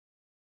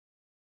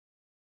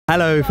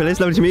Hello, Phyllis.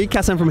 Lovely to meet you.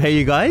 Cassam from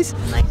HeyUGuys.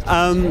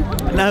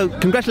 Now,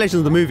 congratulations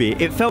on the movie.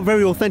 It felt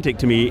very authentic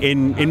to me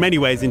in many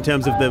ways in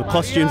terms of the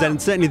costumes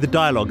and certainly the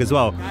dialogue as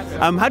well.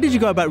 How did you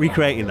go about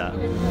recreating that?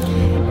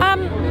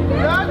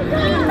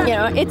 You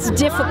know, it's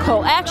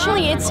difficult.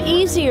 Actually, it's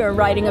easier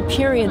writing a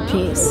period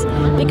piece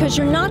because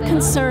you're not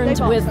concerned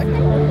with,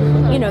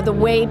 you know, the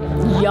way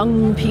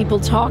young people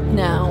talk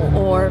now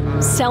or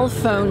cell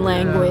phone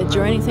language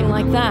or anything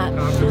like that.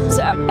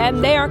 So,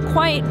 and they are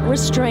quite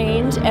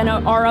restrained and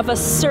are of a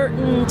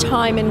certain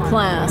time in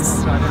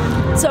class.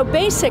 So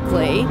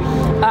basically,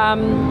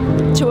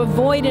 to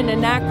avoid an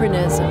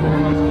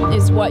anachronism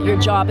is what your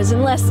job is,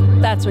 unless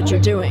that's what you're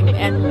doing,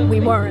 and we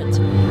weren't.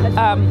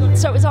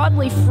 So it was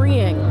oddly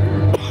freeing,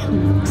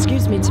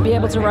 excuse me, to be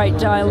able to write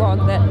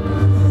dialogue that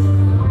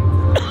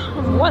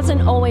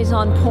wasn't always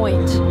on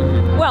point.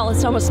 Well,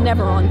 it's almost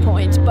never on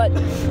point, but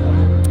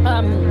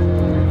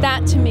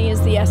that to me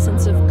is the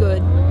essence of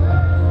good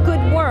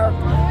work,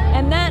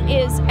 and that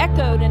is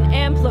echoed and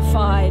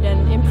amplified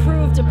and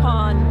improved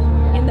upon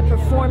in the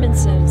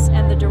performances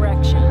and the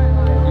direction.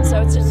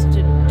 So it's just,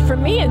 for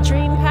me, a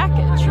dream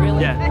package,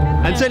 really.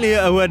 Yeah, and certainly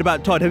a word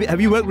about Todd.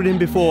 Have you worked with him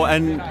before?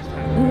 And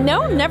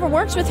no, never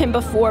worked with him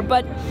before,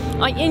 but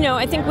you know,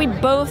 I think we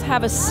both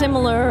have a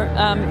similar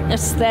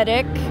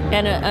aesthetic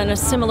and a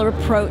similar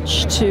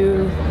approach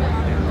to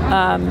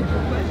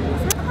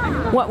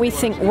what we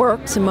think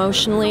works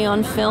emotionally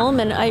on film,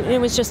 and it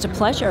was just a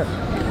pleasure.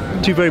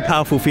 Two very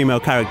powerful female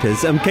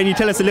characters. Can you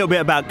tell us a little bit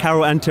about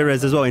Carol and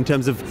Therese as well, in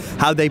terms of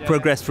how they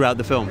progress throughout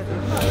the film?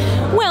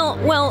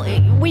 Well,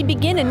 we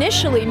begin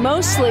initially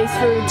mostly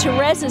through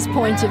Therese's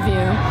point of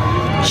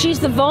view. She's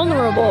the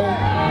vulnerable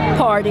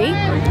party,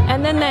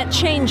 and then that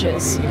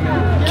changes.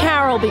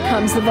 Carol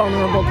becomes the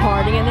vulnerable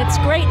party, and it's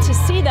great to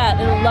see that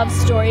in a love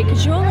story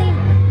because you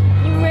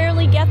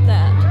rarely get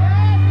that.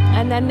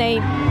 And then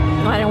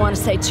I don't want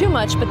to say too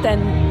much, but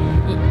then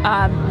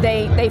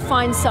they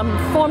find some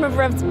form of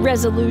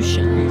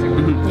resolution.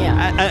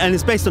 Yeah. And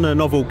it's based on a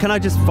novel. Can I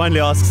just finally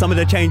ask some of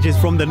the changes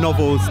from the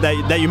novels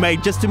that you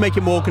made just to make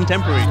it more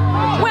contemporary?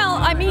 Well,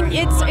 I mean,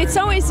 it's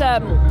always a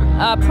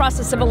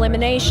process of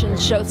elimination.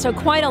 So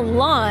quite a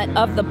lot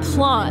of the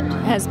plot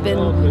has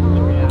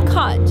been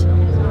cut.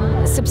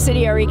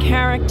 Subsidiary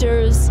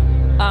characters,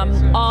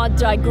 odd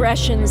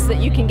digressions that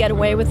you can get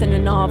away with in a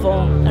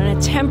novel, and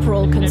a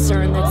temporal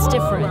concern that's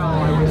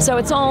different. So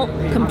it's all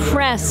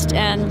compressed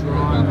and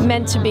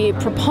meant to be a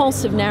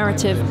propulsive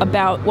narrative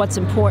about what's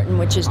important,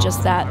 which is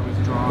just that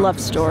love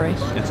story.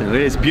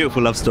 It's a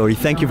beautiful love story.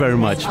 Thank you very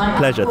much.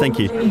 Pleasure. Thank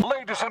you.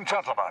 Ladies and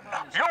gentlemen,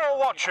 you're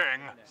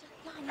watching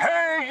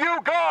Hey You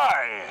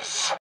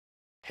Guys!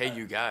 Hey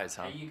You Guys,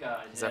 huh? Hey You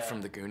Guys. Is that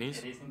from the Goonies?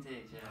 It is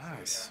indeed, yes.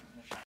 Nice.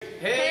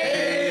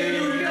 Hey